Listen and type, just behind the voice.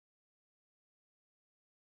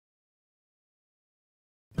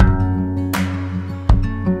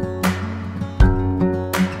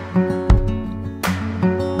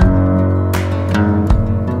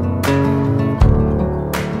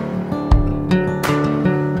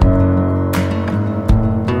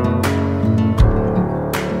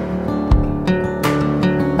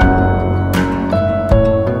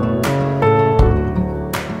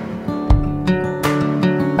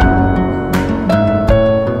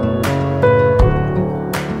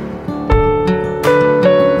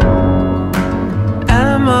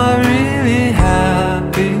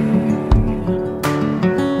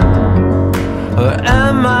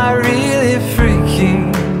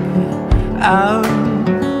out.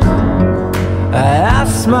 I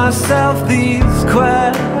ask myself these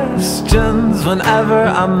questions whenever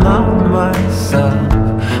I'm not myself,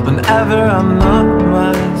 whenever I'm not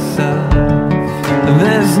myself.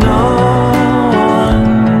 There's no one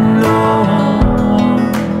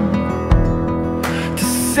to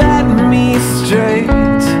set me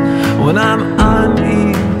straight when I'm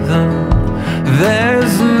uneven.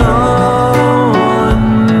 There's no one.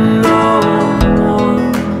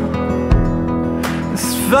 As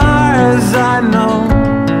far as I know,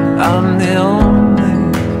 I'm the only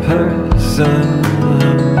person.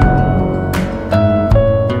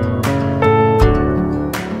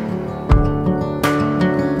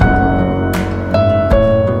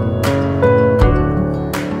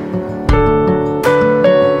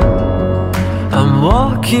 I'm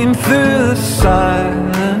walking through the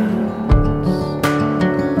silence,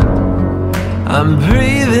 I'm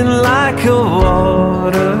breathing like a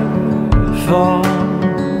waterfall.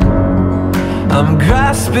 I'm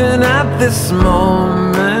grasping at this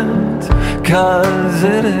moment, 'cause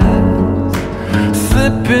it is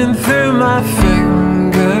slipping through my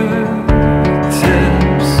fingers.